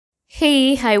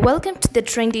Hey, hi, welcome to the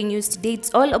trending news. Today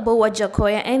it's all about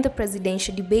Wajackoyah and the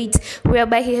presidential debate,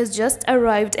 whereby he has just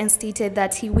arrived and stated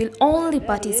that he will only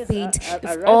participate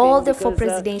if all the four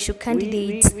presidential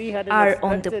candidates are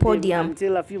on the podium.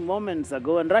 Until a few moments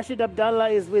ago, and Rashid Abdallah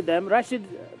is with them. Rashid,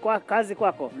 kazi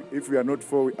kwako. If we are not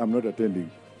four, I'm not attending.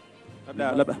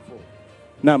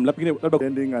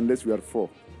 Attending unless we are four.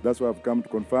 That's why I've come to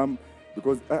confirm,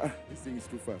 because this thing is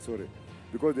too far. Sorry,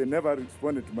 because they never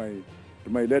responded to my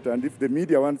letter. And if the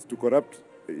media wants to corrupt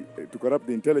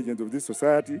the intelligence of this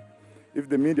society, if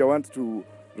the media wants to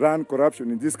run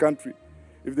corruption in this country,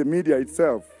 if the media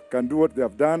itself can do what they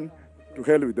have done, to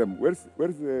hell with them. Where's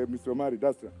Mr. Omari?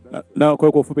 Na kwa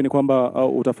ufupi ni kwamba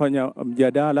utafanya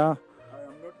mjadala. I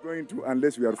am not going to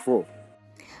unless we are four.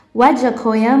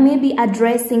 Wajackoyah may be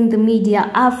addressing the media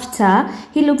after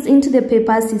he looks into the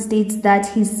papers. He states that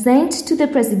he sent to the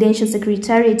presidential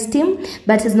secretariat team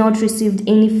but has not received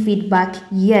any feedback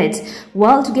yet.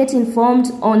 Well, to get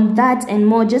informed on that and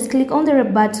more, just click on the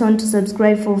red button to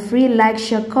subscribe for free. Like,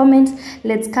 share, comment.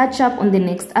 Let's catch up on the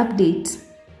next update.